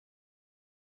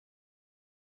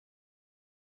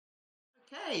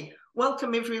Okay,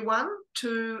 welcome everyone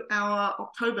to our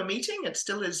October meeting. It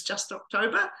still is just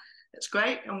October. It's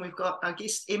great. And we've got our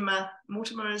guest Emma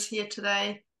Mortimer is here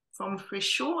today from Fresh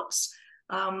Shorts.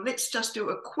 Let's just do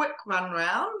a quick run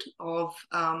round of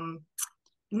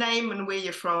name and where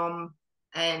you're from,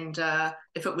 and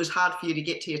if it was hard for you to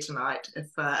get here tonight,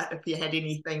 if you had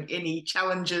any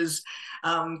challenges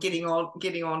getting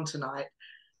on tonight.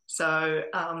 So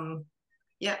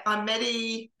yeah, I'm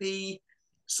Maddie, the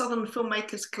Southern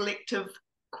Filmmakers Collective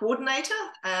coordinator,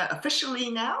 officially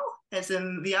now, as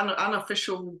in the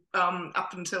unofficial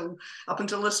up until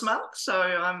this month. So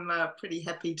I'm pretty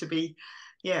happy to be,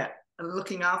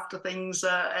 looking after things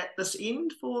at this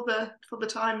end for the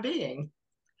time being.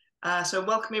 So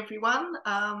welcome everyone.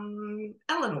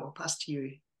 Eleanor, pass to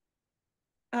you.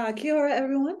 Kia ora,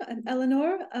 everyone. I'm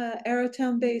Eleanor,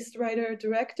 Arrowtown-based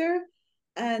writer-director,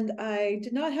 and I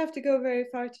did not have to go very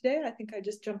far today. I think I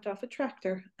just jumped off a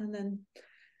tractor and then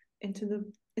into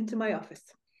my office.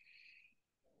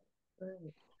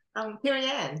 Carrie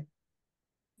Ann.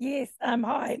 Yes,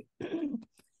 hi.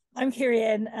 I'm Carrie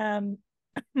Ann.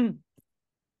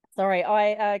 Sorry,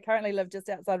 I currently live just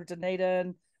outside of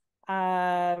Dunedin.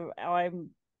 I've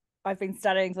been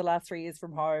studying for the last 3 years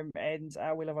from home, and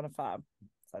we live on a farm.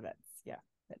 So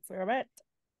that's where I'm at.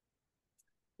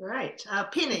 Great.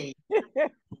 Penny.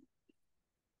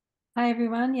 Hi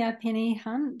everyone, Penny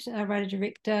Hunt,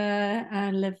 writer-director,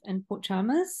 live in Port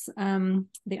Chalmers.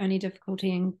 The only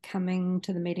difficulty in coming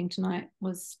to the meeting tonight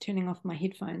was turning off my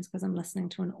headphones because I'm listening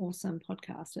to an awesome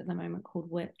podcast at the moment called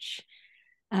Witch,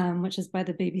 which is by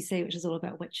the BBC, which is all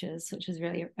about witches, which is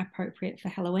really appropriate for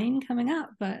Halloween coming up,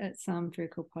 but it's a very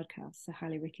cool podcast, so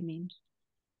highly recommend.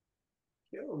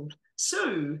 Cool.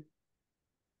 Sue.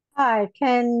 Hi,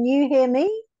 can you hear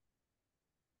me?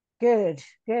 Good.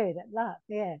 At last,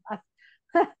 yeah.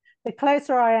 The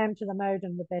closer I am to the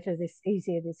modem, the better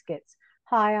easier this gets.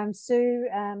 Hi, I'm Sue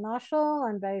Marshall.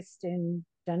 I'm based in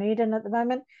Dunedin at the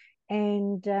moment,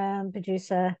 and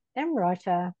producer and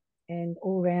writer and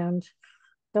all-round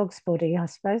dog sporty, I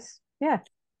suppose. Yeah.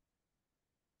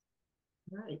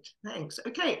 Right, thanks.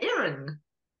 Okay, Erin.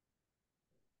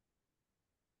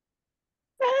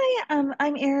 Hi,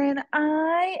 I'm Erin.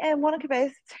 I am Wanaka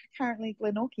based, currently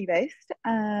Glenorchy based.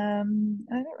 I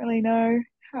don't really know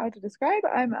how to describe.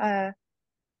 I'm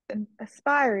an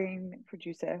aspiring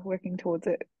producer working towards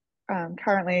it.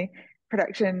 Currently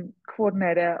production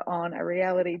coordinator on a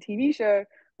reality TV show,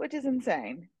 which is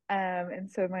insane.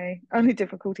 And so my only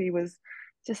difficulty was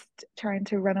just trying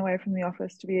to run away from the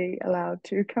office to be allowed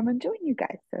to come and join you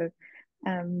guys. So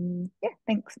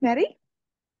thanks, Maddie.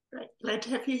 Great, glad to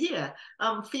have you here.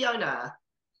 Fiona.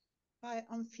 Hi,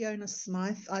 I'm Fiona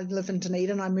Smythe. I live in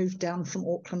Dunedin. I moved down from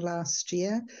Auckland last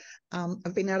year.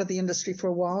 I've been out of the industry for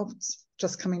a while,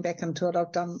 just coming back into it.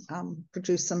 I've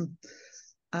produced some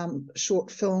short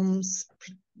films,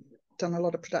 done a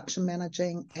lot of production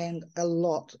managing and a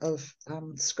lot of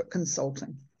script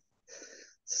consulting.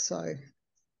 So,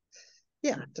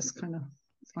 yeah, just kind of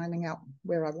finding out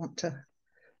where I want to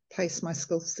place my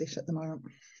skill set at the moment.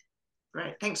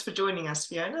 Great, thanks for joining us,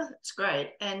 Fiona. It's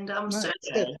great. And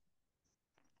Sergey.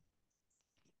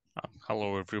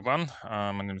 Hello, everyone.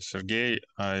 My name is Sergey.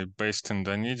 I'm based in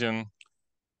Dunedin.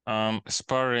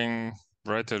 Aspiring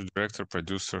writer, director,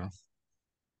 producer.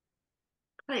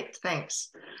 Great,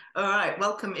 thanks. All right,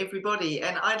 welcome everybody.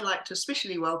 And I'd like to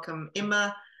especially welcome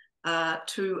Emma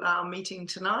to our meeting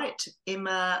tonight.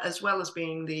 Emma, as well as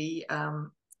being the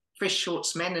Fresh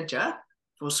Shorts manager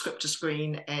for Script to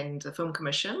Screen and the Film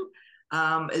Commission,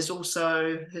 is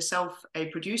also herself a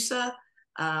producer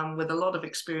with a lot of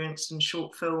experience in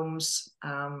short films,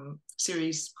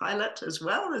 series pilot as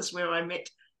well, as where I met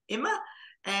Emma.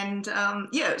 And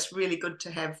it's really good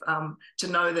to have to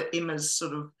know that Emma's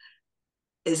sort of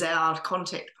is our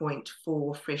contact point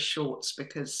for Fresh Shorts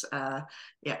because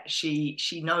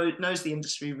she knows the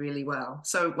industry really well.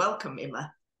 So welcome,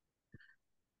 Emma.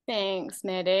 Thanks,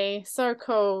 Maddie. So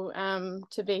cool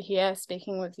to be here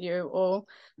speaking with you all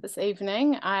this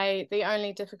evening. The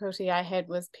only difficulty I had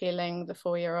was peeling the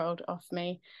 4-year-old off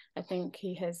me. I think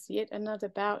he has yet another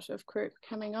bout of croup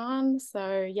coming on,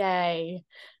 so yay.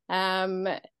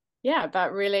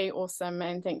 But really awesome,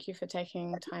 and thank you for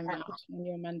taking time out on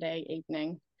your Monday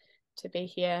evening to be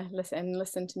here,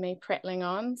 listen to me prattling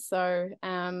on. So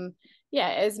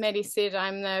as Maddie said,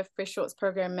 I'm the Fresh Shorts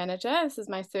program manager. This is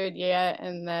my 3rd year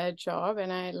in the job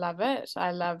and I love it.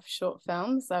 I love short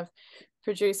films. I've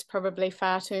produced probably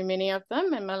far too many of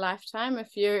them in my lifetime. A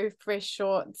few Fresh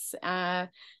Shorts, a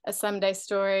Someday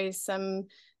Stories, some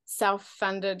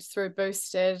self-funded through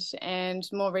Boosted, and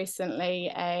more recently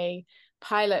a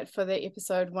pilot for the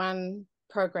episode 1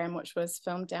 program, which was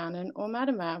filmed down in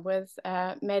Mortimer with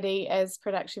Maddie as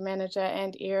production manager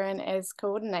and Erin as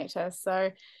coordinator.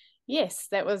 So yes,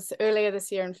 that was earlier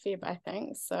this year in Feb, I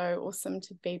think. So awesome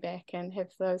to be back and have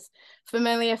those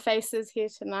familiar faces here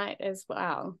tonight as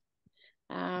well.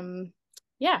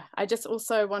 Yeah, I just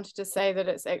also wanted to say that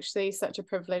it's actually such a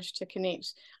privilege to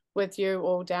connect with you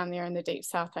all down there in the deep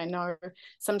south. I know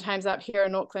sometimes up here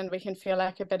in Auckland we can feel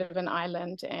like a bit of an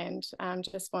island, and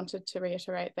just wanted to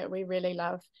reiterate that we really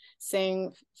love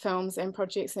seeing films and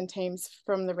projects and teams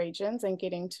from the regions, and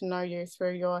getting to know you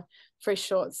through your Fresh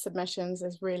Shorts submissions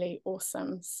is really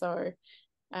awesome. So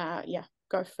yeah,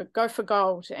 go for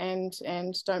gold, and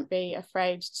don't be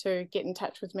afraid to get in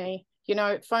touch with me, you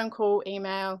know, phone call,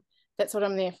 email, that's what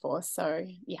I'm there for. So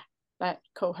yeah, but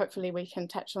cool. Hopefully we can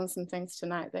touch on some things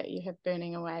tonight that you have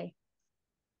burning away.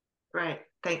 Great,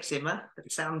 thanks, Emma.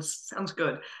 That sounds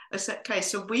good. Okay,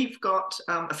 so we've got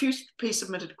a few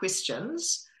pre-submitted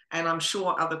questions, and I'm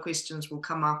sure other questions will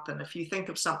come up. And if you think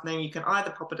of something, you can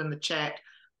either pop it in the chat,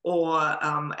 or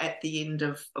at the end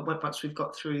of, once we've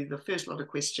got through the first lot of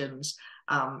questions,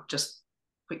 just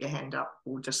put your hand up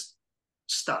or just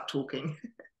start talking.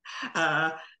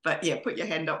 But yeah, put your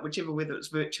hand up, whichever, whether it's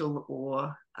virtual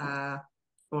or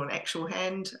an actual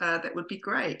hand, that would be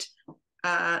great.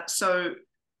 So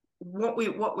what we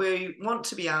want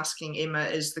to be asking, Emma,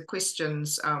 is the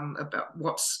questions about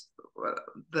what's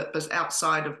that is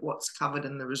outside of what's covered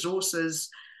in the resources.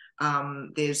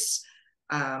 There's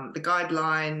the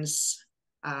guidelines,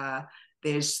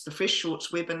 there's the Fresh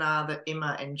Shorts webinar that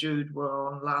Emma and Jude were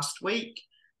on last week,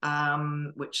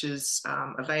 which is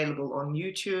available on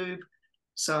YouTube.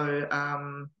 So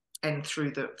and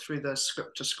through the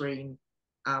Script to Screen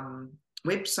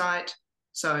website.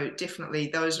 So definitely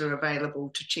those are available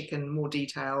to check in more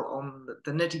detail on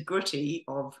the nitty-gritty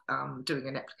of doing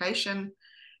an application.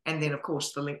 And then of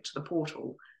course the link to the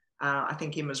portal. I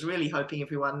think Emma's really hoping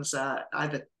everyone's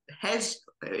everyone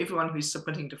who's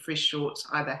submitting to Fresh Shorts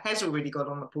either has already got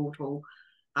on the portal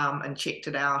and checked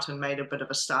it out and made a bit of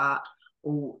a start,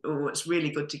 or it's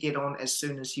really good to get on as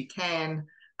soon as you can,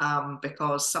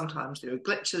 because sometimes there are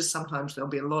glitches, sometimes there'll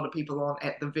be a lot of people on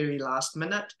at the very last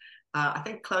minute. I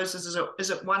think closes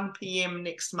is at 1 p.m.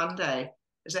 next Monday.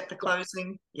 Is that the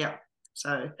closing? Yeah.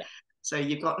 So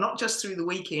you've got not just through the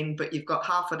weekend, but you've got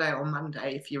half a day on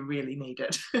Monday if you really need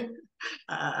it.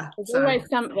 There's always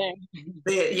something.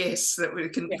 Yes, that we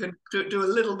can do a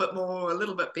little bit more, a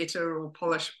little bit better, or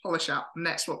polish up, and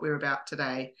that's what we're about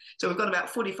today. So we've got about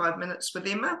 45 minutes with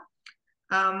Emma.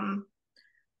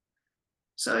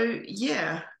 So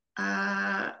yeah.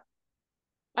 I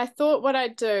thought what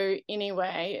I'd do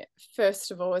anyway,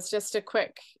 first of all, is just a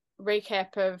quick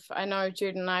recap of, I know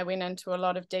Jude and I went into a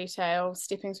lot of detail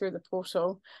stepping through the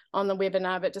portal on the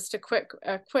webinar, but just a quick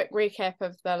recap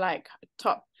of the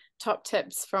top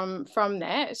tips from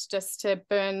that, just to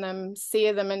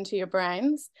sear them into your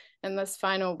brains in this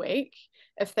final week,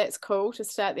 if that's cool to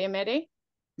start there, Maddie.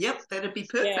 Yep, that'd be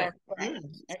perfect. Yeah,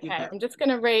 okay, I'm just going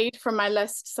to read from my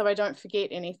list so I don't forget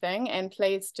anything, and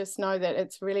please just know that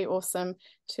it's really awesome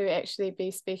to actually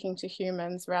be speaking to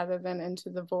humans rather than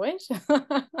into the void.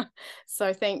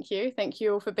 So thank you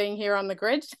all for being here on the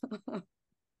grid.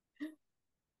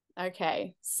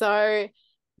 Okay, so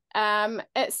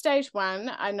at stage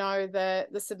 1, I know the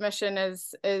submission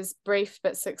is brief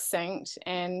but succinct,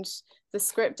 and the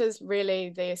script is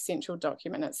really the essential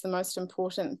document. It's the most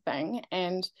important thing.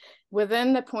 And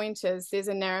within the pointers, there's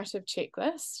a narrative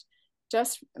checklist.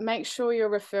 Just make sure you're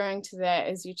referring to that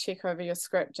as you check over your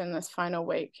script in this final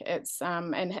week. It's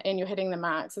and you're hitting the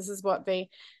marks. This is what the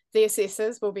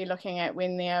assessors will be looking at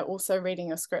when they're also reading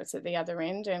your scripts at the other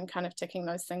end and kind of ticking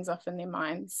those things off in their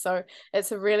minds. So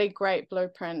it's a really great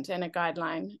blueprint and a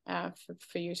guideline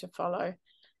for you to follow.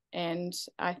 And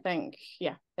I think,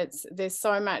 yeah, there's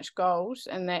so much gold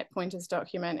in that pointers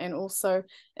document, and also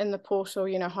in the portal,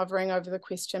 you know, hovering over the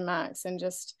question marks and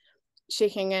just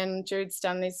checking in. Jude's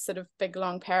done these sort of big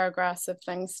long paragraphs of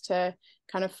things to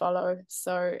kind of follow.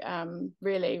 So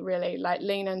really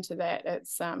lean into that.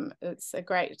 It's a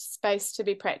great space to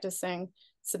be practicing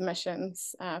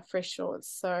submissions, Fresh Shorts.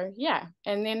 So yeah,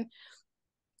 and then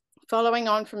following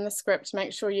on from the script,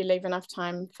 make sure you leave enough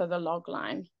time for the log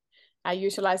line.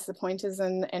 Utilize the pointers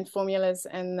and formulas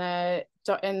in the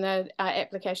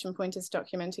application pointers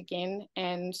document again,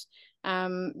 and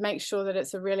make sure that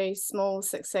it's a really small,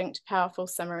 succinct, powerful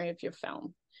summary of your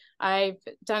film. I've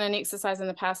done an exercise in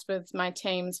the past with my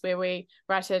teams where we,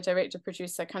 writer, director,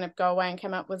 producer, kind of go away and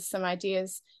come up with some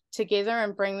ideas together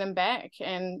and bring them back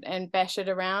and bash it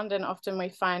around. And often we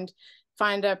find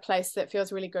find a place that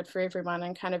feels really good for everyone,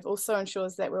 and kind of also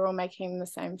ensures that we're all making the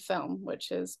same film,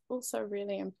 which is also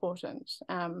really important.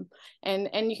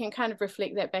 And you can kind of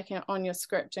reflect that back on your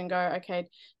script and go, okay,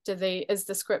 is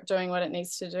the script doing what it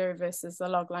needs to do versus the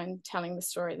logline telling the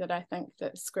story that I think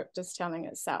that the script is telling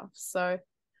itself. So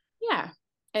yeah.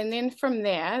 And then from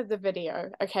there, the video.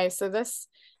 Okay, so this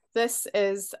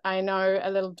is, I know,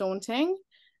 a little daunting.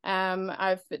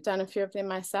 I've done a few of them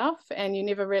myself, and you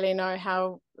never really know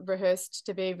how rehearsed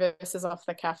to be versus off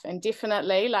the cuff. And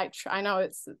definitely, like, I know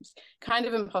it's kind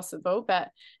of impossible, but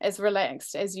as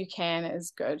relaxed as you can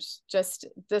is good. Just,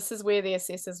 this is where the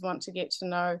assessors want to get to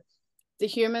know the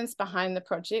humans behind the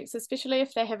projects, especially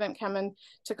if they haven't come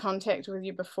into contact with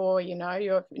you before. You know,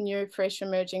 you're new, fresh,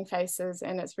 emerging faces,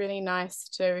 and it's really nice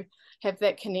to have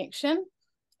that connection.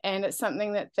 And it's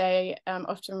something that they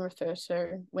often refer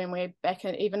to when we're back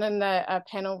in, even in the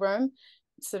panel room,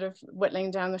 sort of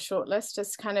whittling down the shortlist,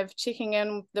 just kind of checking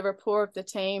in the rapport of the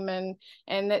team, and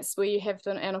that's where you have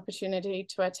an opportunity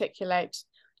to articulate,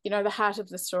 you know, the heart of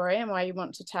the story and why you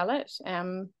want to tell it.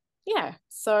 Yeah,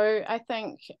 so I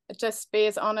think just be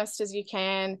as honest as you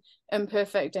can,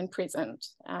 imperfect and present.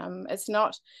 It's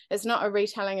not a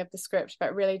retelling of the script,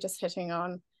 but really just hitting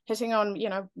on, you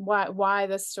know, why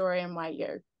this story and why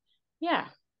you. Yeah,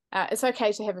 it's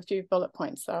okay to have a few bullet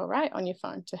points though, right, on your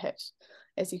phone to hit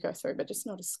as you go through, but just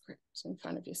not a script in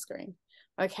front of your screen.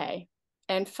 Okay,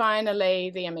 and finally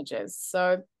the images.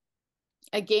 So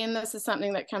again, this is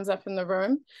something that comes up in the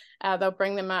room. They'll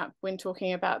bring them up when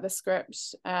talking about the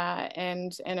script,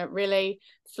 and it really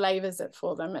flavors it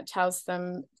for them. It tells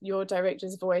them your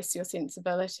director's voice, your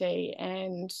sensibility,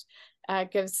 and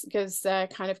gives a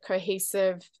kind of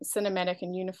cohesive, cinematic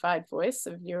and unified voice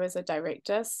of you as a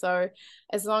director. So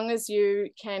as long as you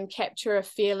can capture a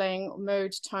feeling,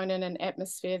 mood, tone and an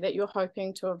atmosphere that you're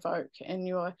hoping to evoke in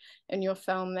your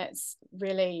film, that's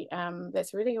really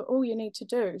all you need to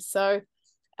do. So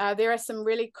there are some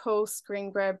really cool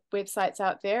screen grab websites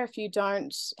out there. If you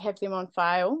don't have them on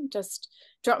file, just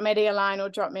drop Maddie a line or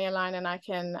drop me a line, and I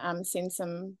can send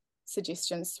some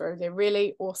suggestions through. They're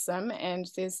really awesome, and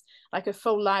there's like a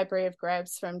full library of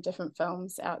grabs from different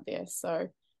films out there. So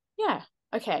yeah,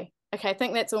 okay, I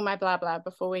think that's all my blah blah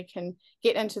before we can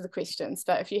get into the questions.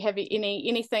 But if you have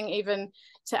anything even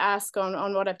to ask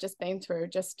on what I've just been through,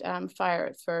 just fire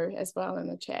it through as well in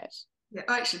the chat. Yeah,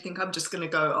 I actually think I'm just going to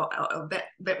go.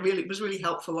 That really was really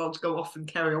helpful. I'll go off and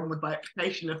carry on with my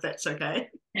application if that's okay.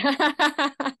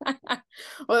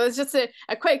 Well, it's just a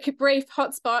quick brief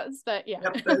hotspots, but yeah.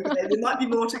 Yep, okay. There might be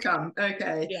more to come.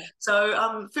 Okay. Yeah.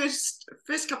 So first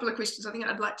couple of questions, I think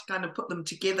I'd like to kind of put them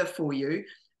together for you.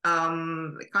 They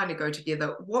kind of go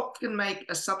together. What can make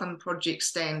a Southern project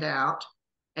stand out,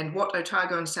 and what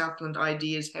Otago and Southland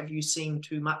ideas have you seen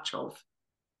too much of?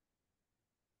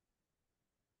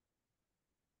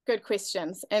 Good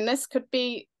questions. And this could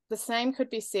be the same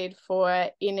could be said for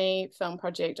any film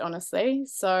project, honestly.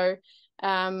 So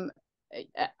and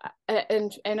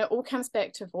it all comes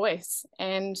back to voice,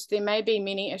 and there may be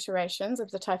many iterations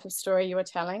of the type of story you are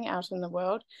telling out in the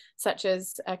world, such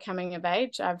as a coming of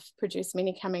age. I've produced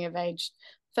many coming of age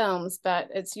films, but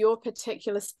it's your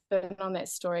particular spin on that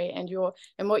story and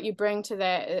what you bring to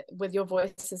that with your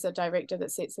voice as a director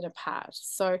that sets it apart.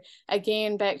 So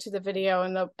again, back to the video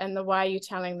and the why you're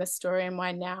telling this story and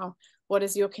why now. What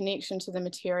is your connection to the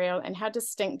material, and how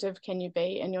distinctive can you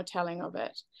be in your telling of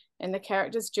it and the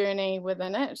character's journey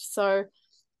within it? So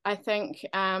I think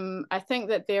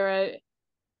that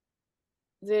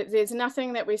there's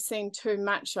nothing that we've seen too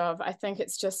much of. I think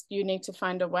it's just you need to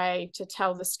find a way to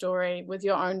tell the story with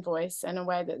your own voice in a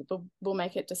way that will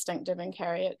make it distinctive and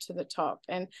carry it to the top.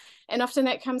 And often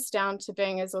that comes down to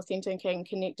being as authentic and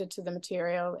connected to the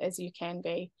material as you can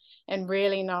be, and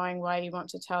really knowing why you want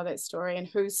to tell that story and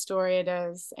whose story it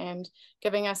is, and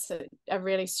giving us a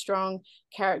really strong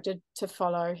character to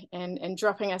follow, and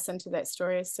dropping us into that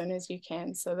story as soon as you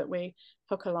can so that we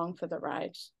hook along for the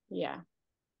ride. Yeah.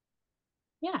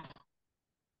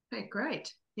 Okay,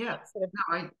 great. Yeah.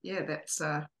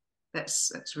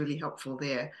 That's really helpful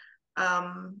there.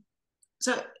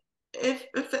 So if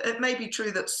it may be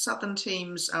true that Southern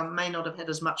teams may not have had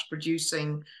as much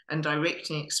producing and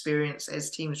directing experience as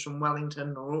teams from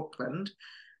Wellington or Auckland,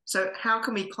 so how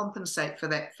can we compensate for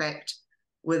that fact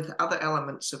with other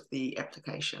elements of the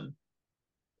application?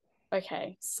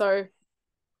 Okay, so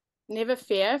never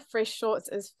fear, Fresh Shorts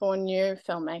is for new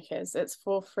filmmakers. It's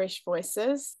for fresh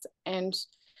voices, and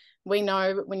we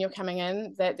know when you're coming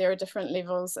in that there are different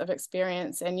levels of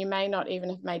experience, and you may not even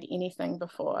have made anything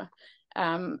before.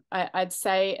 I'd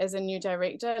say as a new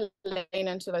director, lean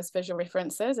into those visual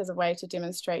references as a way to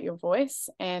demonstrate your voice.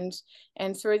 And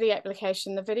through the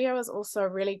application, the video is also a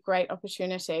really great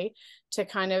opportunity to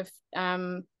kind of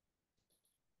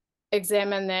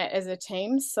examine that as a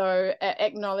team. So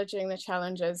acknowledging the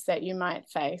challenges that you might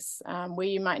face, where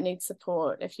you might need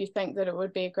support. If you think that it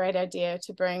would be a great idea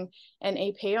to bring an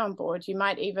EP on board, you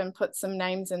might even put some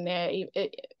names in there,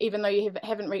 even though you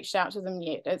haven't reached out to them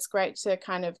yet. It's great to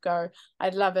kind of go,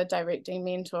 I'd love a directing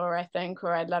mentor, I think,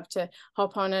 or I'd love to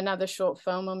hop on another short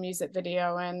film or music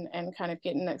video and kind of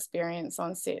get an experience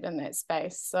on set in that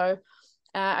space. So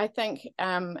I think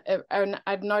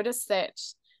I've noticed that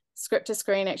script to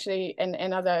screen actually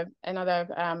and other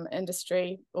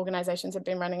industry organizations have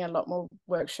been running a lot more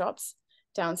workshops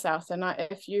down south, and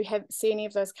if you see any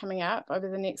of those coming up over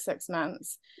the next 6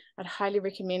 months, I'd highly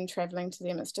recommend traveling to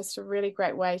them. It's just a really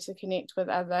great way to connect with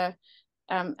other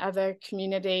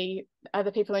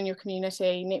people in your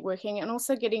community, networking, and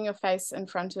also getting your face in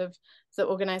front of the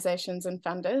organizations and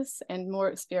funders and more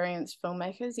experienced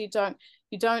filmmakers. You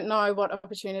don't know what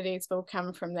opportunities will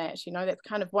come from that. You know, that's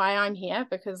kind of why I'm here,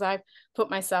 because I've put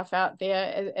myself out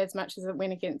there as much as it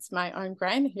went against my own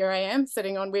grain. Here I am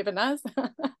sitting on webinars.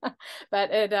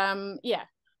 But it yeah,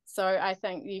 so I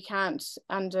think you can't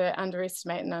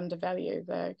underestimate and undervalue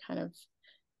the kind of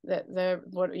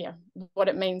what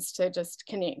it means to just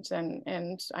connect,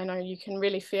 and I know you can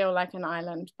really feel like an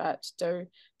island, but do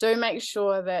make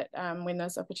sure that when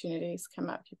those opportunities come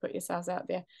up, you put yourselves out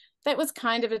there. That was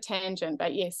kind of a tangent,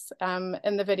 but yes,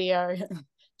 in the video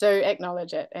do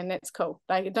acknowledge it, and that's cool.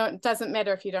 Like, it doesn't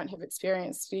matter if you don't have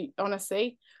experience. You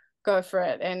honestly go for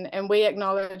it, and we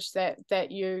acknowledge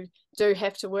that you do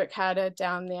have to work harder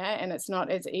down there, and it's not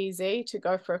as easy to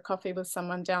go for a coffee with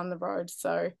someone down the road.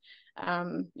 So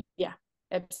yeah,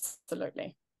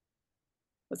 absolutely.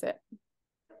 Was there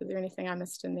anything I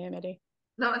missed in there, Maddie?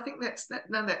 No, I think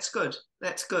that's good.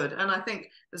 That's good. And I think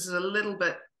this is a little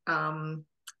bit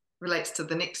relates to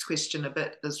the next question a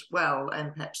bit as well,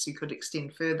 and perhaps you could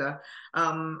extend further.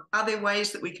 Are there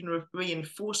ways that we can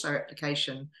reinforce our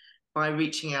application by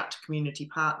reaching out to community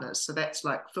partners? So that's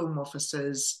like film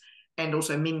officers and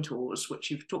also mentors, which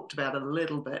you've talked about a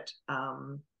little bit,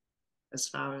 as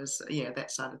far as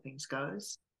that side of things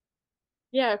goes.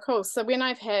 Yeah, cool. So when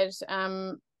I've had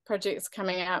projects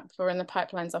coming up or in the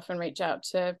pipelines, often reach out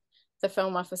to the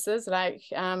film officers, like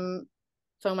Film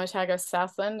Otago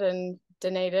Southland and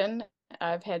Dunedin.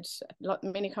 I've had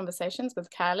many conversations with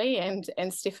Carly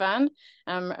and Stefan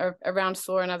around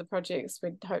Thor and other projects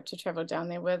we'd hope to travel down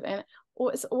there with, and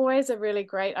it's always a really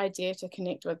great idea to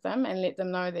connect with them and let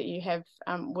them know that you have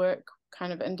work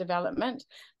kind of in development.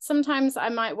 Sometimes I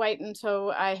might wait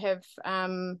until I have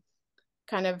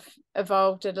kind of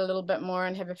evolved it a little bit more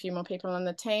and have a few more people on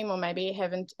the team, or maybe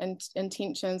have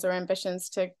intentions or ambitions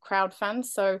to crowdfund,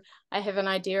 so I have an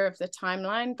idea of the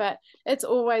timeline. But it's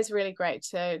always really great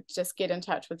to just get in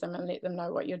touch with them and let them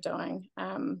know what you're doing.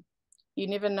 You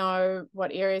never know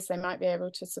what areas they might be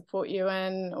able to support you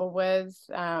in or with.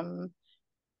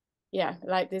 Yeah,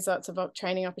 like there's lots of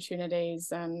training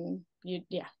opportunities, and you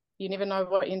never know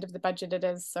what end of the budget it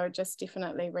is, so just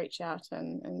definitely reach out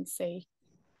and see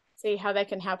how they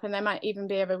can help, and they might even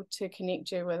be able to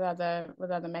connect you with other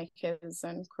makers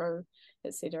and crew,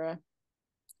 etc.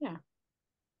 Yeah.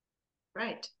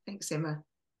 Great, thanks, Emma.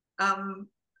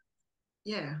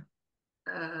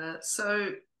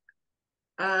 So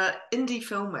indie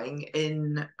filming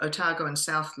in Otago and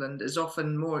Southland is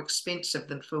often more expensive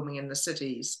than filming in the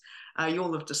cities. You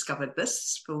all have discovered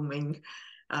this, filming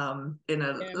in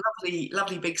a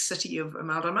lovely big city of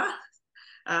Mortimer.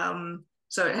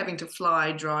 So having to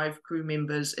fly, drive crew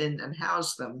members in and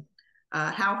house them.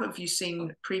 How have you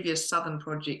seen previous Southern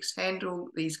projects handle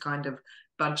these kind of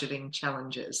budgeting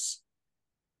challenges?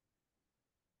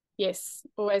 Yes,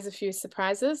 always a few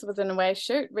surprises with an away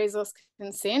shoot. Resource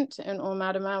consent in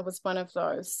Mortimer was one of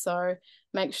those. So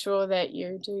make sure that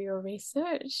you do your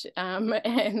research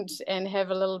and have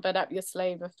a little bit up your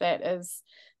sleeve if that is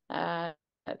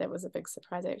that was a big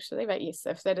surprise actually. But yes,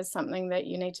 if that is something that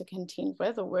you need to contend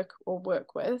with or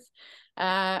work with,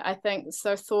 I think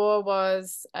so. Thor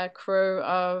was a crew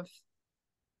of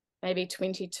maybe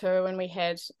 22, and we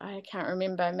had, I can't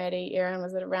remember, Maddie, Erin,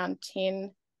 was it around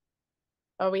 10?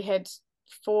 We had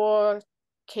 4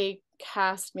 key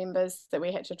cast members that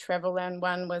we had to travel, and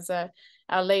one was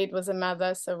our lead was a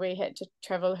mother, so we had to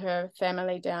travel her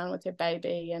family down with her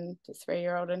baby and the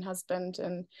 3-year-old and husband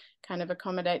and kind of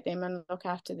accommodate them and look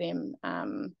after them.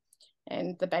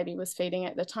 And the baby was feeding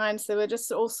at the time, so there were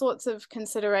just all sorts of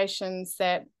considerations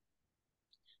that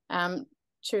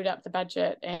chewed up the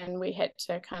budget, and we had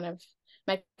to kind of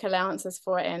make allowances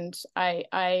for. And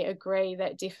I agree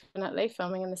that definitely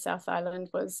filming in the South Island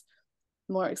was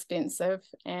more expensive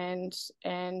and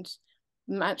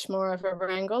much more of a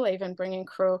wrangle, even bringing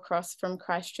crew across from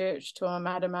Christchurch to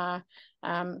Mortimer,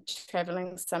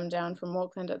 traveling some down from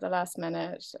Auckland at the last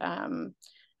minute.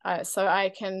 So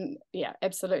I can,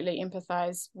 absolutely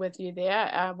empathize with you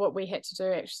there. What we had to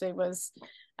do actually was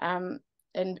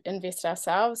invest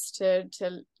ourselves to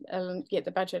get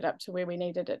the budget up to where we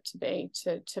needed it to be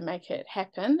to make it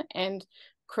happen. And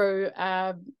crew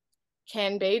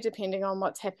can be, depending on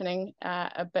what's happening,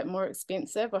 a bit more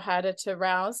expensive or harder to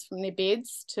rouse from their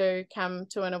beds to come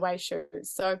to an away shoot.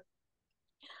 So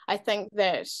I think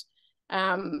that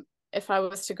if I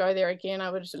was to go there again, I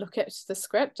would look at the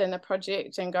script and the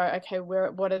project and go, okay,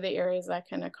 what are the areas I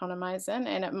can economize in?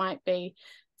 And it might be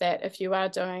that if you are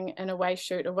doing an away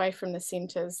shoot away from the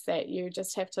centres, that you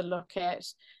just have to look at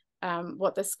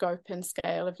what the scope and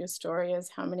scale of your story is,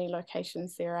 how many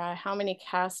locations there are, how many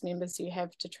cast members you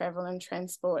have to travel and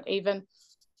transport, even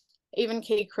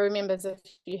key crew members. If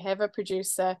you have a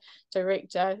producer,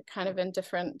 director, kind of in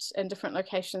different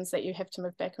locations that you have to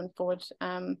move back and forward,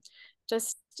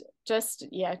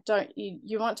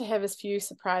 you want to have as few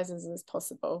surprises as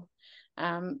possible,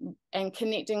 and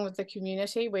connecting with the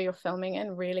community where you're filming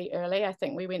in really early. I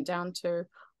think we went down to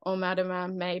Mortimer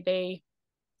maybe,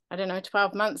 I don't know,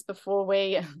 12 months before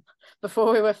we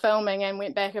were filming, and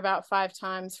went back about 5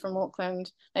 times from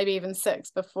Auckland, maybe even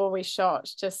 6 before we shot,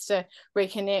 just to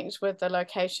reconnect with the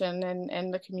location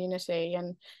and the community,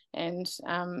 and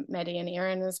Maddie and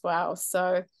Erin as well.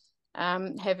 So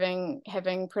having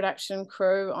production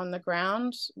crew on the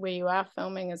ground where you are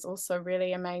filming is also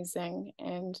really amazing,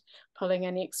 and pulling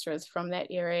in extras from that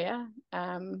area.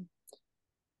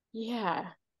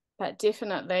 But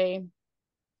definitely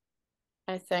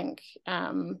I think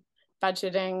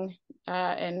budgeting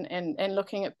and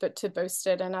looking at to boost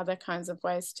it and other kinds of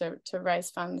ways to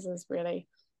raise funds is really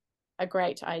a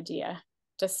great idea,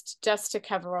 just to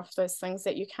cover off those things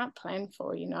that you can't plan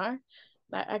for,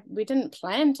 Like we didn't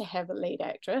plan to have a lead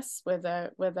actress with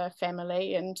a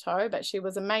family in tow, but she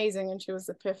was amazing and she was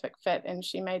the perfect fit, and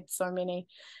she made so many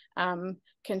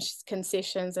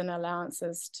concessions and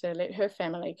allowances to let her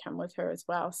family come with her as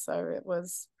well. So it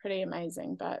was pretty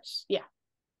amazing. But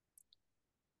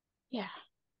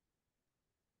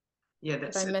that's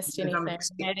if I missed anything,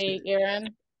 Maddie,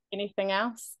 Erin, anything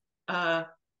else?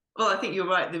 Well, I think you're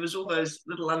right. There was all those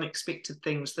little unexpected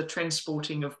things, the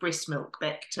transporting of breast milk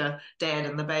back to Dad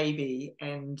and the baby,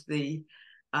 and the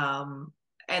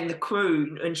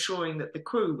crew, ensuring that the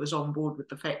crew was on board with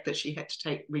the fact that she had to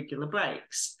take regular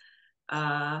breaks.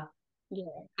 And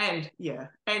you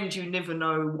never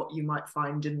know what you might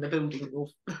find in the building you're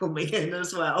filming in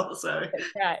as well. So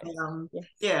right.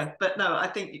 But no, I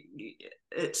think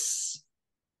it's,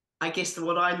 I guess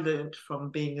what I learned from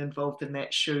being involved in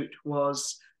that shoot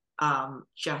was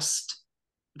just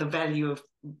the value of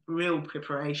real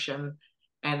preparation,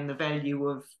 and the value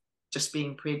of just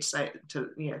being prepared to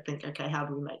think, okay, how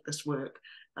do we make this work?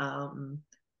 Having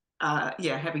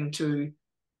to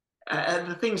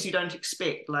the things you don't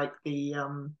expect, like the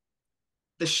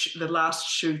last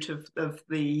shoot of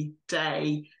the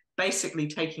day basically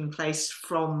taking place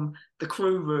from the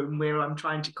crew room where I'm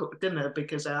trying to cook dinner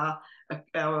because our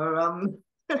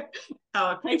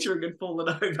catering had fallen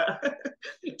over.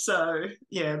 So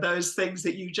those things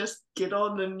that you just get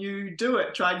on and you do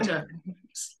it, trying to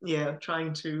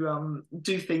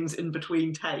do things in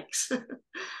between takes.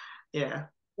 I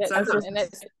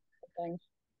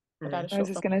was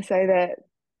just going to say that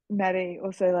Maddie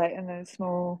also, like, in those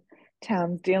small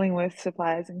towns, dealing with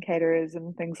suppliers and caterers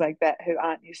and things like that who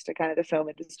aren't used to kind of the film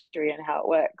industry and how it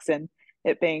works, and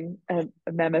it being a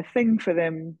mammoth thing for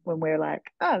them when we're like,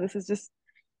 this is just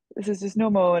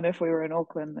normal, and if we were in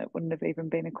Auckland that wouldn't have even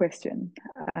been a question,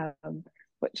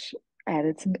 which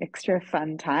added some extra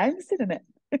fun times, didn't it?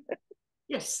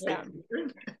 Yes.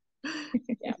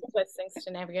 Those things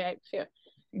to navigate. Feel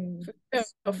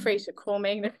free to call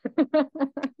me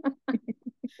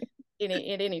at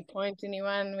any point,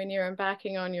 anyone, when you're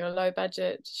embarking on your low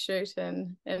budget shoot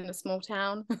in a small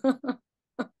town.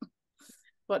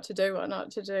 What to do, what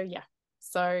not to do.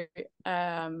 So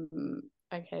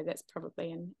okay, that's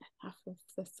probably enough of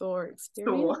the Thor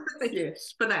experience.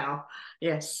 Yes, for now.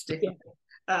 Yes, definitely.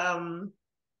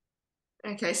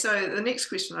 Okay, so the next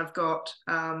question I've got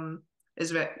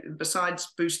is about,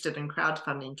 besides boosted and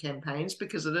crowdfunding campaigns,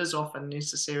 because it is often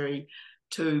necessary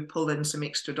to pull in some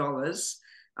extra dollars,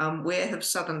 where have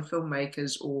Southern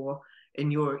filmmakers, or in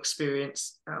your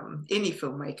experience, any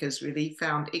filmmakers really,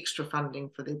 found extra funding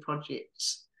for their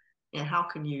projects? how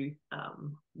can you,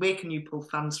 where can you pull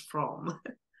funds from?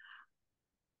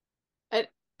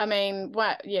 I mean,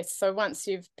 yes, so once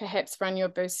you've perhaps run your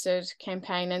boosted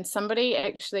campaign, and somebody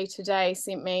actually today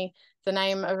sent me the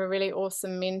name of a really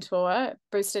awesome mentor,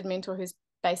 boosted mentor, who's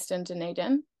based in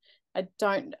Dunedin.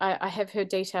 I have her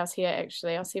details here,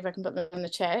 actually. I'll see if I can put them in the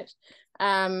chat.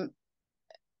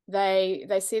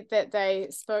 They said that they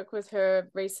spoke with her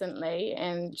recently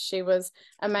and she was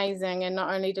amazing, and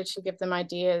not only did she give them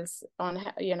ideas on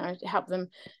how, help them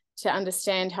to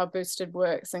understand how boosted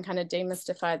works and kind of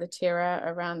demystify the terror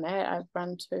around that. I've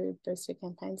run 2 boosted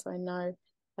campaigns, so I know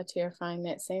how terrifying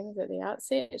that seems at the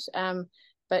outset.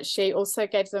 But she also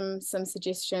gave them some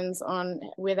suggestions on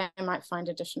where they might find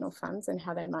additional funds and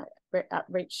how they might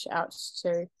reach out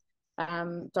to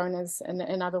donors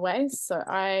in other ways. So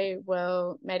I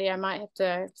will, Maddie, I might have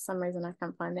to, for some reason I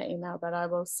can't find that email, but I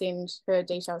will send her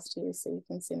details to you so you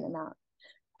can send them out.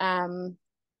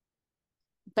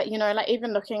 But like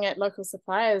even looking at local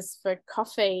suppliers for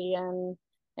coffee and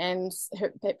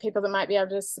people that might be able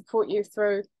to support you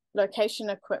through location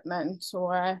equipment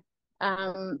or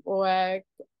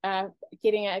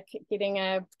getting a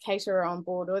caterer on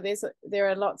board, or there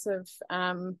are lots of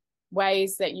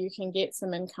ways that you can get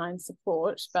some in-kind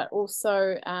support. But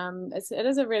also it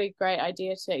is a really great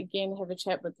idea to again have a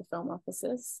chat with the film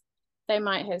officers. They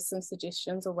might have some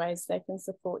suggestions or ways they can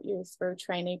support you through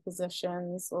trainee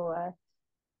positions, or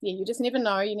you just never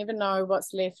know. You never know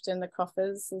what's left in the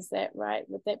coffers. Is that right?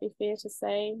 Would that be fair to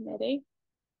say, Maddie?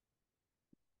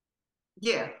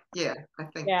 Yeah, I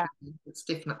think it's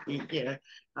definitely,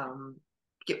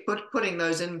 putting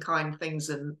those in-kind things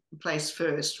in place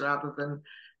first rather than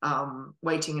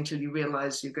waiting until you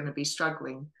realize you're going to be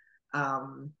struggling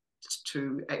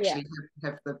to actually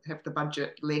have the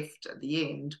budget left at the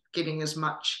end. Getting as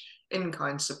much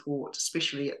in-kind support,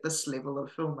 especially at this level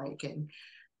of filmmaking,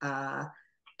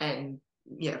 and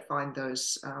find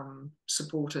those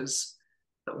supporters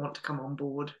that want to come on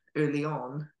board early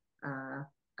on.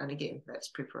 And again, that's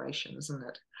preparation, isn't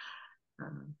it?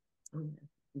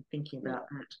 Thinking about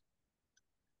that.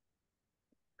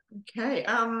 Okay,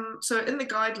 so in the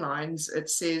guidelines, it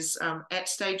says at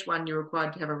stage 1, you're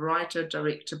required to have a writer,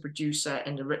 director, producer,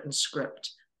 and a written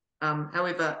script.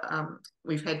 However,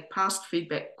 we've had past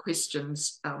feedback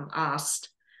questions asked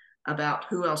about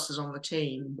who else is on the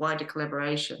team, wider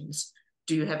collaborations.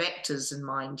 Do you have actors in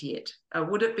mind yet?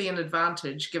 Would it be an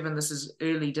advantage, given this is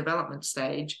early development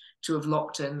stage, to have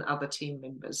locked in other team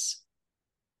members?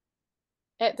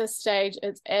 At this stage,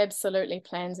 it's absolutely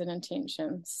plans and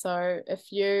intentions. So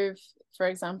if you've, for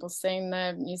example, seen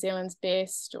the New Zealand's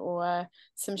Best or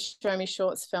some Show Me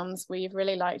Shorts films where you've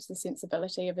really liked the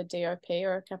sensibility of a DOP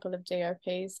or a couple of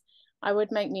DOPs, I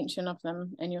would make mention of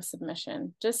them in your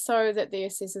submission, just so that the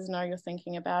assessors know you're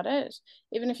thinking about it.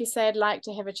 Even if you say, I'd like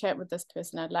to have a chat with this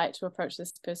person, I'd like to approach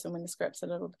this person when the script's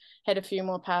had a few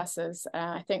more passes.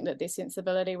 I think that their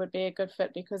sensibility would be a good fit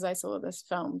because I saw this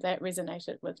film that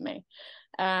resonated with me.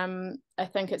 I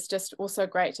think it's just also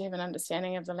great to have an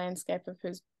understanding of the landscape of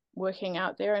who's working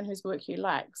out there and whose work you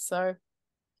like. So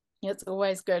it's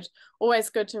always good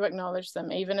to acknowledge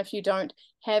them, even if you don't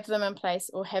have them in place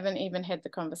or haven't even had the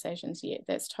conversations yet.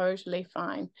 That's totally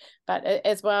fine. But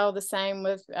as well, the same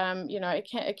with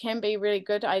it can be a really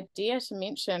good idea to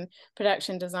mention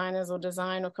production designers or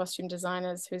design or costume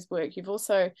designers whose work you've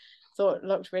also thought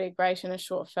looked really great in a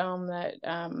short film that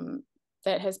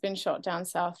that has been shot down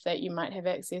south that you might have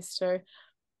access to.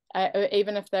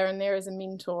 Even if they're in there as a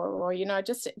mentor, or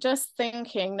just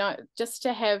thinking, just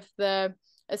to have the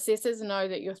assessors know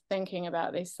that you're thinking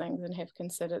about these things and have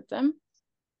considered them,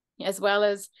 as well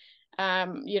as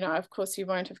of course you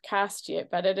won't have cast yet,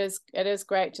 but it is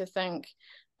great to think,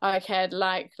 okay,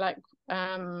 like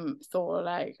Thor,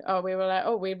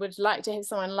 we would like to have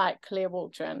someone like Claire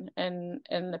Waldron in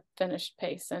the finished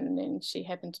piece, and then she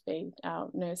happened to be our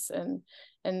nurse in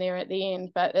there at the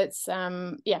end. But it's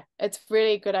it's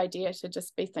really a good idea to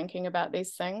just be thinking about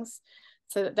these things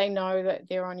so that they know that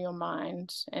they're on your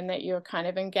mind and that you're kind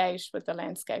of engaged with the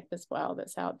landscape as well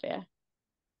that's out there.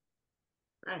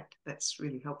 Right, that's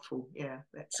really helpful. Yeah,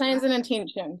 that's plans and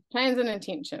intentions. Plans and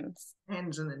intentions.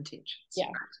 Yeah.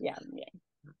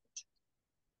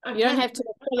 Okay. You don't have to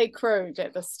be fully crude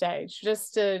at this stage.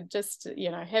 Just to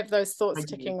have those thoughts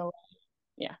ticking away.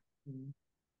 Yeah.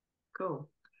 Cool.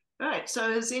 All right.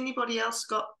 So has anybody else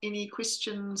got any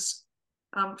questions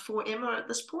for Emma at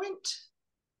this point?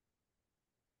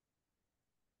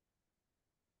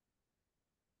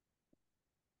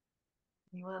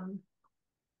 Anyone?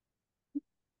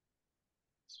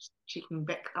 Just checking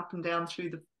back up and down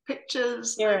through the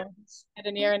pictures. Erin had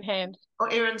an Erin hand. Oh,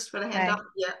 Erin's got a hand up.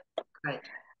 Yeah, great.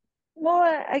 more,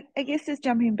 I guess, just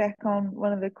jumping back on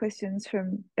one of the questions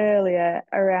from earlier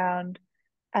around,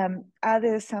 are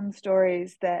there some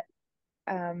stories that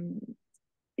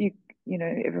you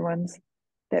know everyone's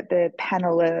that the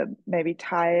panel are maybe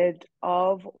tired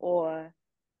of, or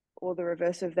the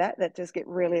reverse of that just get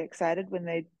really excited when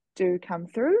they do come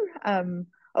through?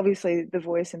 Obviously the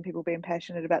voice and people being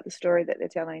passionate about the story that they're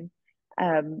telling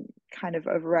kind of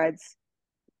overrides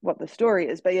what the story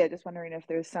is, but yeah, just wondering if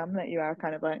there's some that you are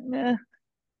kind of like, nah,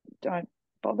 don't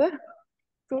bother,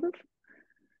 sort of.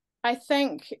 I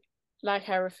think, like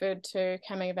I referred to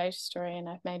coming of age story, and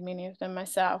I've made many of them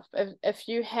myself. If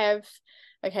you have,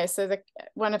 okay, so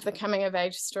one of the coming of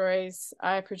age stories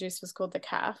I produced was called The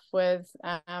Calf, with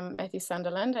Matthew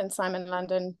Sunderland and Simon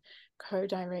London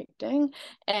co-directing,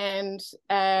 and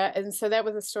so that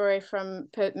was a story from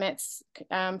Matt's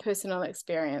personal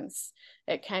experience.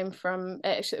 It came from,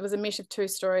 actually it was a mesh of two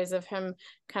stories of him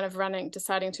kind of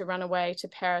deciding to run away to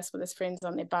Paris with his friends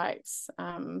on their bikes,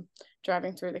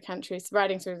 riding through the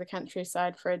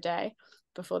countryside for a day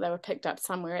before they were picked up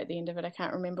somewhere at the end of it. I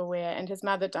can't remember where, and his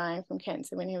mother dying from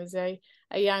cancer when he was a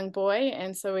young boy.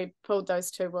 And so we pulled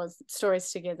those two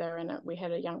stories together, and we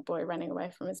had a young boy running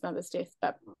away from his mother's death.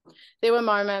 But there were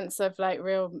moments of like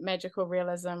real magical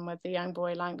realism with the young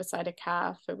boy lying beside a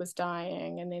calf who was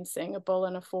dying, and then seeing a bull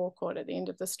in a forecourt at the end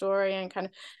of the story, and kind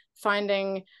of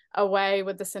finding a way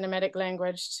with the cinematic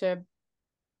language to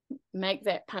make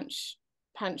that punch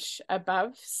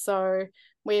above. So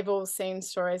we've all seen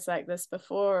stories like this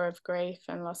before of grief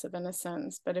and loss of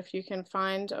innocence, but if you can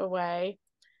find a way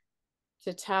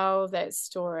to tell that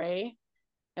story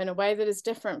in a way that is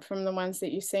different from the ones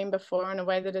that you've seen before, in a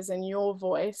way that is in your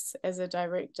voice as a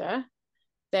director,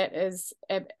 that is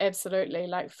absolutely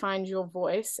like, find your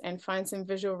voice and find some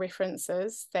visual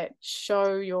references that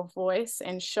show your voice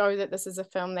and show that this is a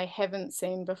film they haven't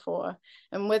seen before.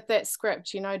 And with that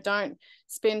script, you know, don't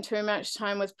spend too much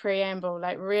time with preamble,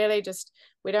 like really just,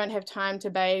 we don't have time to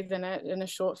bathe in it in a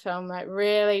short film, like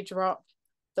really drop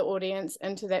the audience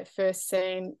into that first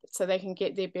scene so they can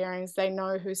get their bearings. They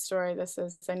know whose story this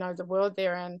is, they know the world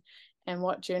they're in and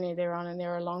what journey they're on, and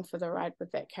they're along for the ride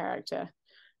with that character.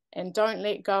 And don't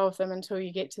let go of them until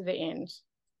you get to the end.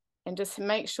 And just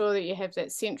make sure that you have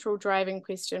that central driving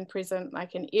question present,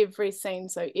 like in every scene.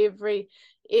 So every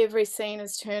scene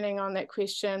is turning on that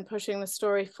question, pushing the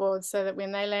story forward, so that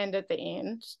when they land at the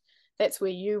end, that's where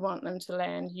you want them to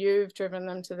land. You've driven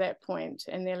them to that point,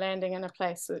 and they're landing in a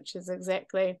place which is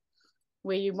exactly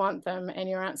where you want them, and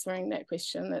you're answering that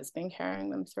question that's been carrying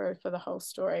them through for the whole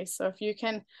story. So if you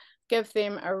can give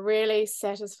them a really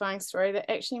satisfying story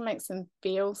that actually makes them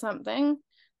feel something,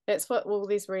 that's what all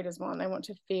these readers want. They want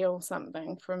to feel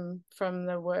something from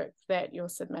the work that you're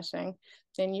submitting.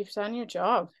 Then you've done your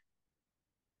job.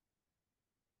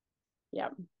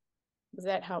 Yep. Was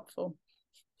that helpful?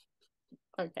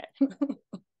 Okay.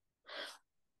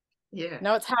 Yeah.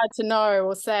 No, it's hard to know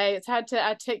or say. It's hard to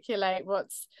articulate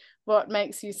what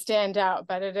makes you stand out,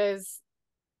 but it is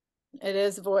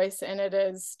voice, and it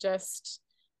is just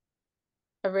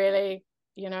a really,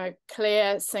 you know,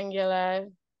 clear, singular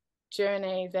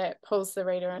journey that pulls the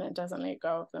reader in and doesn't let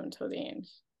go of them till the end.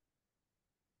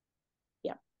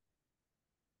 Yeah.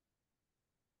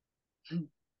 Hey,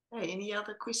 any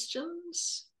other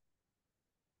questions?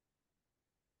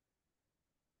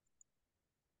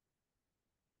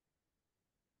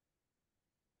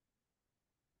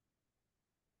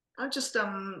 I'm just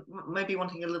maybe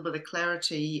wanting a little bit of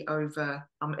clarity over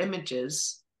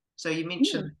images. So you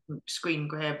mentioned screen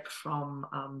grab from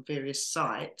various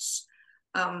sites.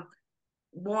 When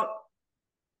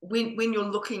you're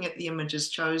looking at the images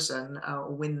chosen,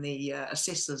 or when the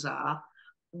assessors are,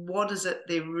 what is it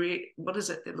they're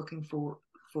looking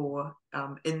for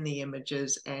in the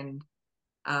images, and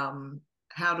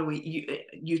how do we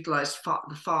utilize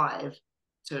the five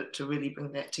to really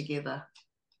bring that together?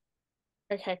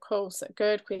 Okay, cool. So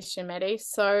good question, Maddie.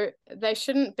 So they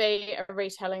shouldn't be a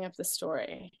retelling of the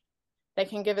story. They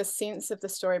can give a sense of the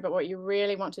story, but what you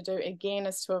really want to do, again,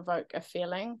 is to evoke a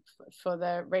feeling for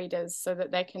the readers, so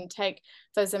that they can take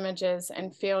those images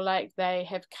and feel like they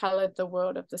have colored the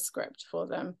world of the script for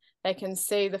them. They can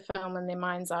see the film in their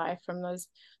mind's eye from those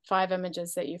 5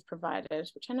 images that you've provided,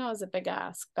 which I know is a big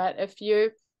ask, but if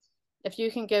you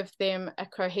can give them a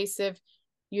cohesive,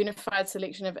 unified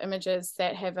selection of images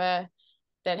that have a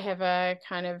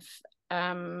kind of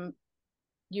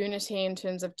unity in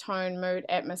terms of tone, mood,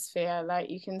 atmosphere, like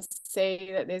you can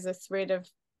see that there's a thread of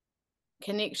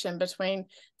connection between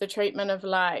the treatment of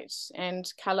light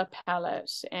and color palette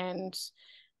and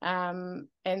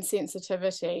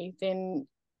sensitivity, then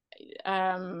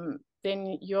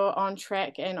then you're on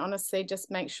track. And honestly,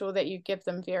 just make sure that you give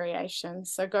them variation.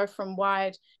 So go from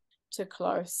wide to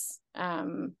close.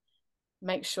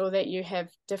 Make sure that you have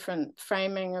different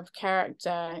framing of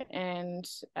character, and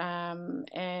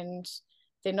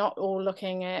they're not all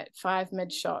looking at 5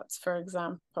 mid shots, for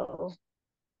example.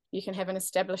 You can have an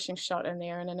establishing shot in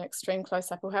there and an extreme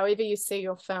close-up, or however you see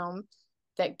your film,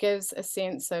 that gives a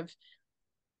sense of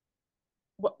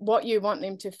what you want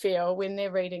them to feel when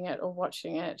they're reading it or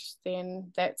watching it.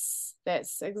 Then that's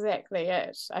exactly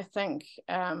it. I think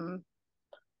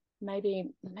maybe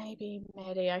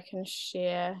Maddie, I can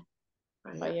share.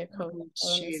 Oh yeah, cool.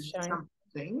 Share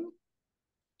something.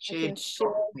 Share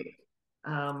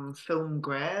film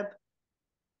grab,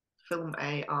 film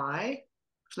AI,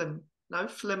 film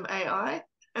AI.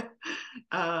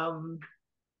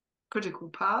 Critical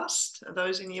past. Are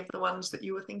those any of the ones that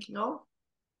you were thinking of?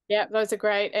 Yeah, those are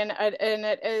great, and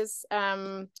it is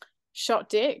Shot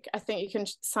Deck. I think you can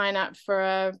sign up for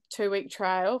a 2-week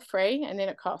trial free, and then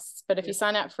it costs. But if you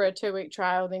sign up for a 2-week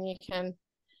trial, then you can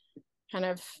kind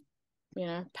of, you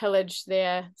know, pillage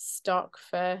their stock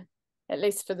for at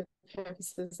least for the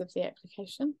purposes of the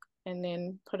application, and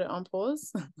then put it on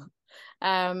pause.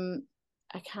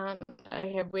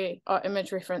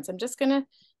 Image reference. I'm just gonna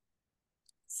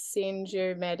send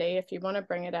you, Maddie, if you want to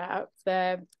bring it up,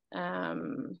 the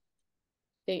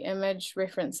image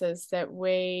references that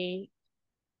we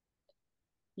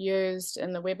used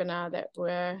in the webinar that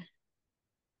were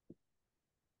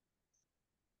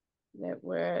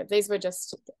these were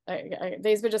just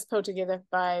pulled together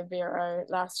by Vero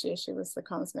last year. She was the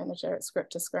comms manager at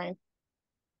Script to Screen,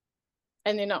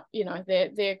 and they're not, you know,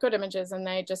 they're good images, and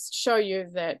they just show you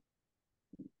that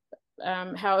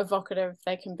how evocative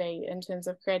they can be in terms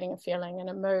of creating a feeling and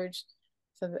a mood.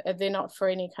 So they're not for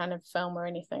any kind of film or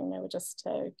anything. They were just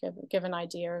to give an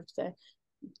idea of the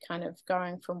kind of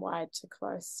going from wide to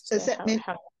close.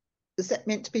 Is that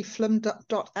meant to be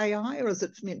film.ai, or is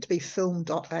it meant to be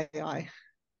film.ai?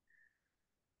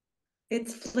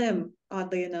 It's Flim,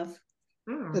 oddly enough.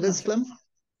 It is Flim?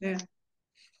 Yeah.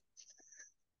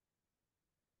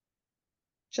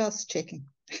 Just checking.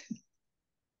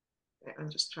 I'm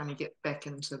just trying to get back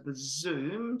into the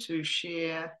Zoom to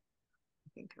share. I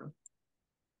think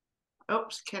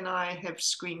oops, can I have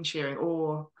screen sharing,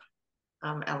 or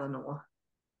Eleanor?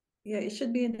 Yeah, it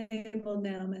should be enabled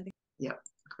now, Maddie. Yep,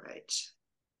 great.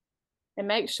 And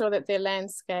make sure that they're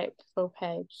landscape full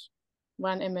page,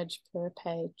 1 image per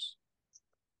page.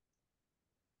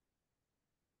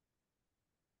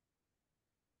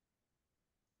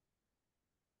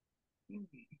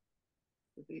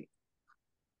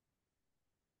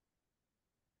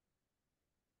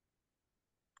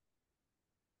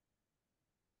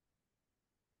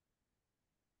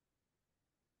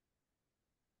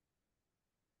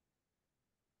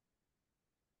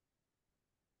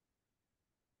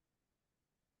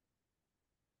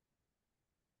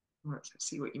 Let's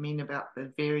see what you mean about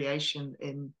the variation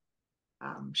in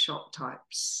shot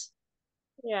types.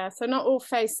 Yeah, so not all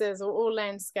faces or all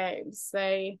landscapes,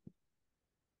 they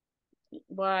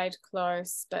wide,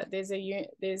 close, but there's a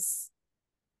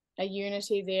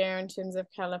unity there in terms of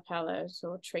color palette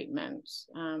or treatment,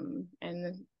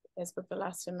 and as with the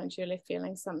last image, you're left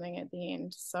feeling something at the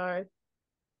end. So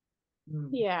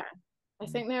yeah, I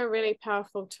think they're a really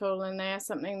powerful tool, and they are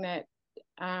something that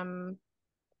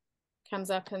comes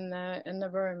up in the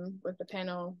room with the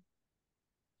panel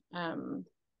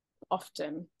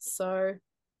often. So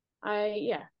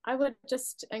I would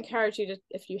just encourage you to,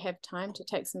 if you have time, to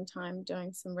take some time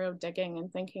doing some real digging and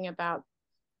thinking about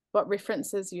what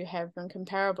references you have and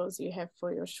comparables you have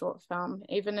for your short film.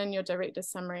 Even in your director's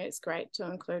summary, it's great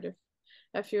to include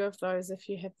a few of those if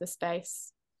you have the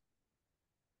space,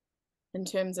 in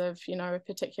terms of, you know, a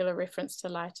particular reference to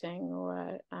lighting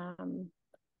or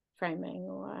framing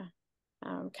or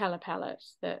color palette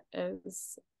that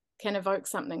can evoke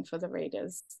something for the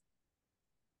readers.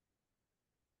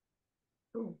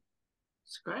 Cool.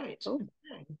 It's great. Cool.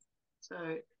 Okay.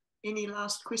 So any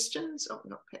last questions? Oh,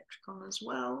 we've got Patrick on as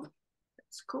well.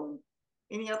 That's cool.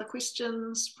 Any other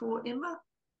questions for Emma?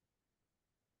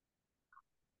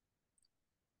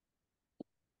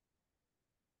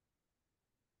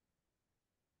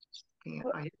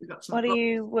 What are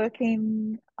you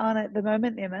working on at the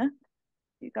moment, Emma?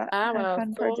 You got a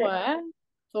fun project?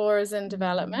 Thor is in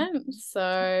development,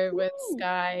 so with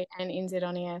Sky and NZ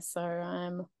On Air, so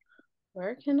I'm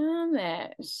working on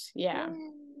that. Yeah,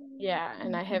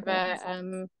 and I have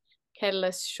a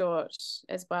Catalyst short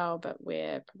as well, but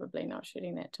we're probably not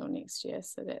shooting that till next year,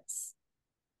 so that's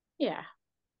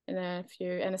and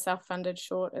a self-funded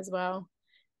short as well,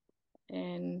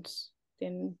 and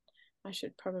then I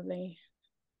should probably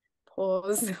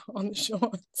pause on the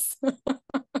shorts.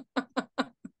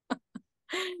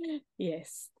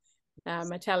 Yes,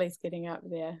 my tally's getting up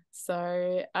there.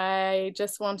 So I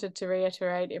just wanted to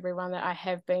reiterate everyone that I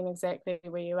have been exactly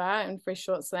where you are in Fresh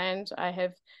Shorts Land. I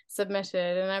have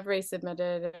submitted and I've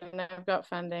resubmitted and I've got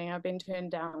funding. I've been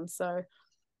turned down. So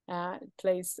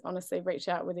please honestly reach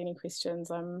out with any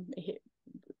questions. I'm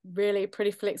really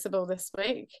pretty flexible this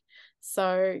week.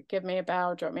 So give me a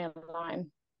bell, drop me a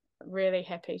line. Really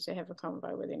happy to have a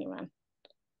convo with anyone.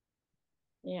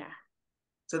 Yeah.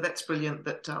 So that's brilliant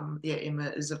that yeah, Emma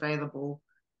is available.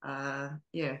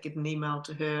 Yeah, get an email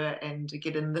to her and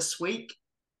get in this week.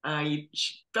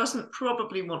 She doesn't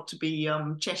probably want to be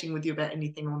chatting with you about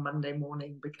anything on Monday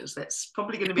morning, because that's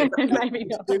probably going to be a bit maybe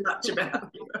not too much about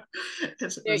you. Yeah,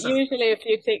 usually a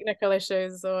few technical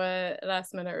issues or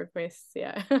last minute requests,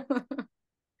 yeah. But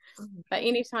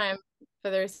anytime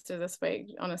for the rest of this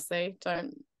week, honestly,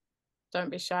 don't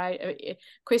be shy.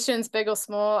 Questions big or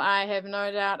small, I have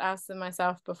no doubt asked them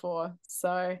myself before,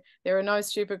 so there are no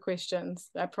stupid questions,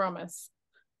 I promise.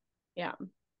 Yeah,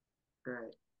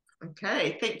 great.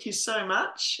 Okay, thank you so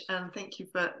much, and thank you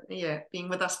for being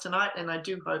with us tonight. And I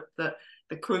do hope that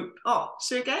the group. Oh,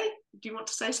 Sergey, do you want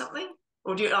to say something,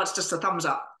 or do you? Oh, it's just a thumbs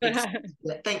up. Yeah,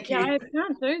 thank you. Yeah, I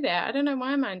can't do that. I don't know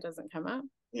why mine doesn't come up.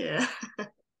 Yeah.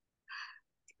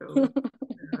 Cool.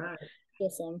 All right.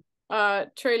 Awesome.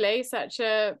 Truly such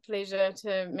a pleasure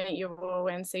to meet you all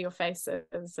and see your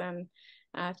faces, and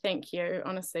thank you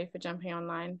honestly for jumping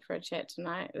online for a chat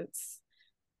tonight. It's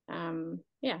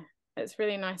yeah, it's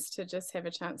really nice to just have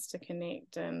a chance to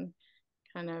connect and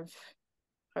kind of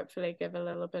hopefully give a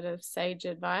little bit of sage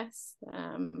advice.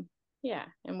 Yeah,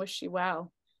 and wish you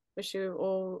well. Wish you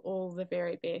all the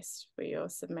very best for your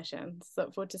submissions.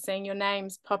 Look forward to seeing your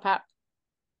names pop up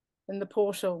in the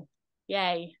portal.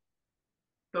 Yay.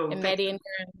 Cool. And Maddie and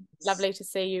Aaron, lovely to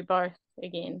see you both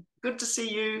again. Good to see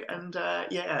you, and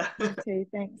yeah. You too.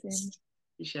 Thanks, Em.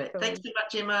 Appreciate it. Cool. Thanks very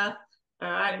much, Emma.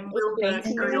 All right, and we'll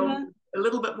Thank carry you. on a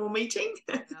little bit more meeting.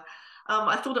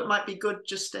 I thought it might be good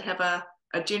just to have a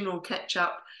general catch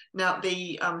up. Now,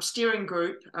 the steering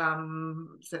group,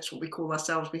 that's what we call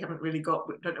ourselves. We haven't really got,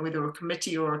 we don't know whether a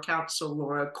committee or a council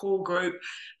or a core group,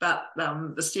 but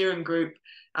the steering group,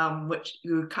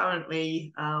 who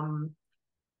currently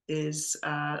is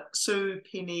Sue,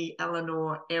 Penny,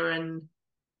 Eleanor, Erin,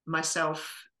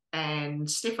 myself, and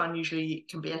Stefan usually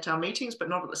can be at our meetings, but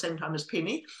not at the same time as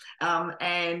Penny.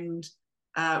 And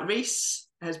Reese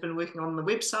has been working on the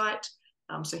website,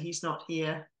 so he's not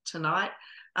here tonight.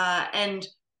 And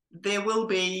there will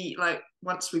be, like,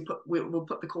 once we'll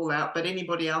put the call out, but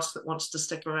anybody else that wants to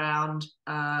stick around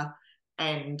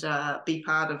and be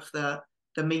part of the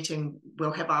meeting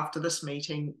we'll have after this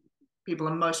meeting, people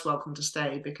are most welcome to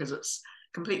stay, because it's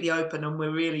completely open and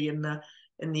we're really in the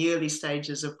early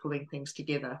stages of pulling things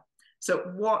together.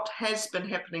 So what has been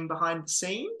happening behind the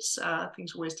scenes,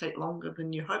 things always take longer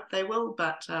than you hope they will,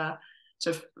 but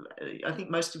so I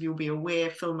think most of you will be aware,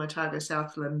 Film Otago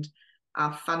Southland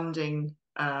are funding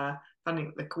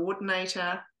the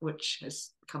coordinator, which has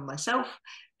become myself,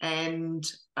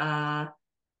 and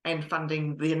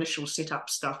funding the initial setup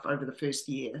stuff over the first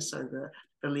year. So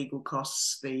the legal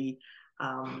costs,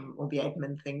 all the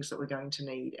admin things that we're going to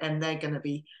need, and they're going to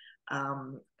be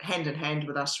hand in hand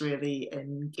with us really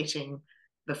in getting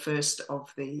the first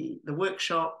of the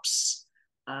workshops,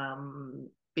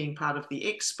 being part of the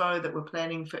expo that we're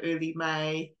planning for early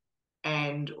May,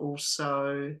 and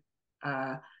also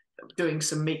doing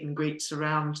some meet and greets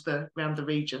around the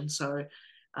region. So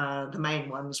the main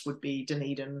ones would be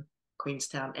Dunedin,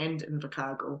 Queenstown, and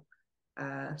Invercargill.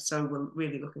 So we're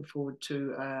really looking forward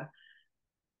to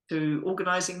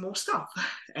organising more stuff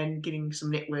and getting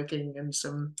some networking and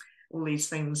all these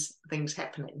things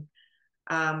happening.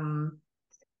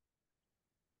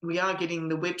 We are getting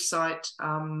the website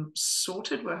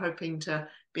sorted. We're hoping to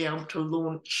be able to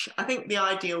launch. I think the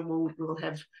ideal will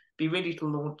be ready to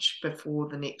launch before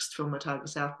the next Film Otago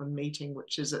Southland meeting,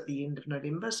 which is at the end of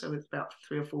November. So it's about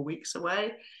 3 or 4 weeks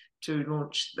away, to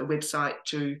launch the website,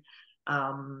 to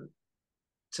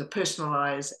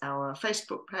personalise our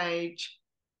Facebook page,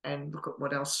 and look at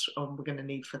what else we're going to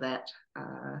need for that,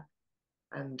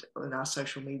 and in our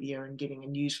social media, and getting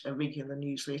a regular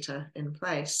newsletter in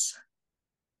place.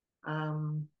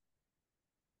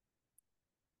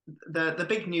 The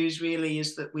big news really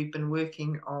is that we've been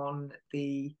working on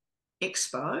the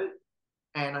expo,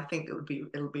 and I think it'll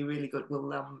be really good.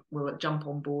 We'll jump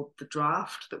on board the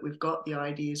draft that we've got, the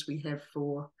ideas we have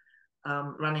for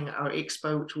running our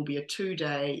expo, which will be a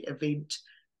 2-day event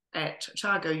at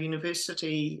Otago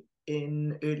University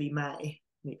in early May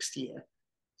next year.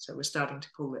 So we're starting to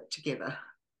pull it together.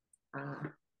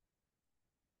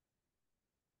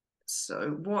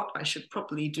 So what I should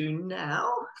probably do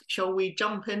now, shall we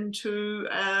jump into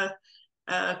a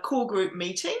core group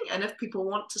meeting? And if people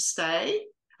want to stay,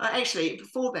 actually,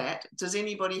 before that, does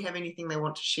anybody have anything they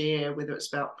want to share, whether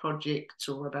it's about projects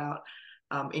or about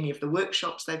any of the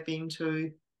workshops they've been to?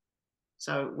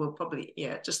 So we'll probably,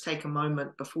 just take a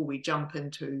moment before we jump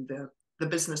into the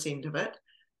business end of it.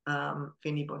 If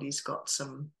anybody's got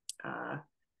some,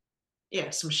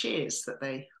 some shares that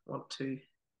they want to.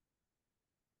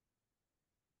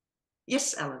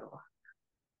 Yes, Eleanor.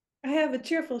 I have a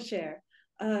cheerful share.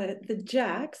 The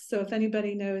Jacks, so if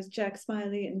anybody knows Jack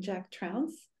Smiley and Jack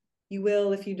Trounce, you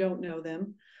will if you don't know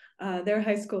them. They're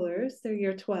high schoolers, they're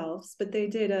year 12s, but they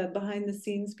did a behind the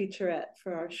scenes featurette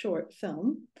for our short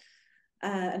film.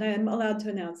 And I am allowed to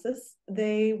announce this.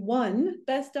 They won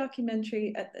Best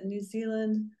Documentary at the New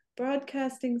Zealand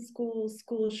Broadcasting School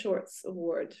Shorts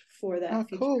Award for that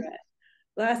featurette cool.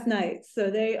 last night.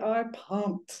 So they are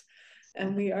pumped.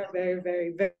 And we are very,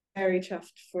 very, very, very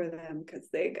chuffed for them because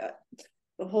they got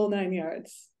the whole 9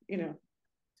 yards,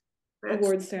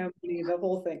 award ceremony, the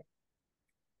whole thing.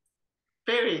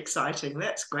 Very exciting.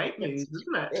 That's great news,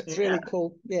 isn't it? It's really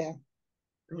cool. Yeah.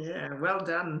 Yeah, well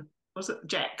done. Was it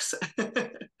Jack's?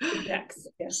 Jacks,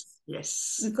 yes.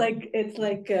 Yes.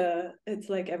 It's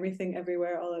like Everything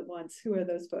Everywhere All at Once. Who are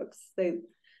those folks? They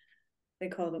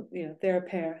call them, they're a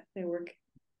pair. They work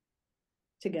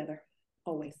together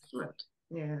always. Excellent.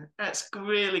 Yeah, that's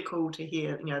really cool to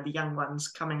hear, the young ones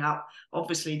coming up,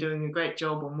 obviously doing a great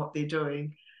job on what they're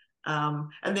doing. And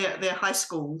they're high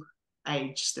school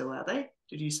age still, are they?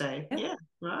 Did you say? Yeah,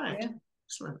 right. Yeah.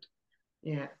 Excellent.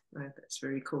 Yeah, right, that's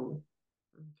very cool.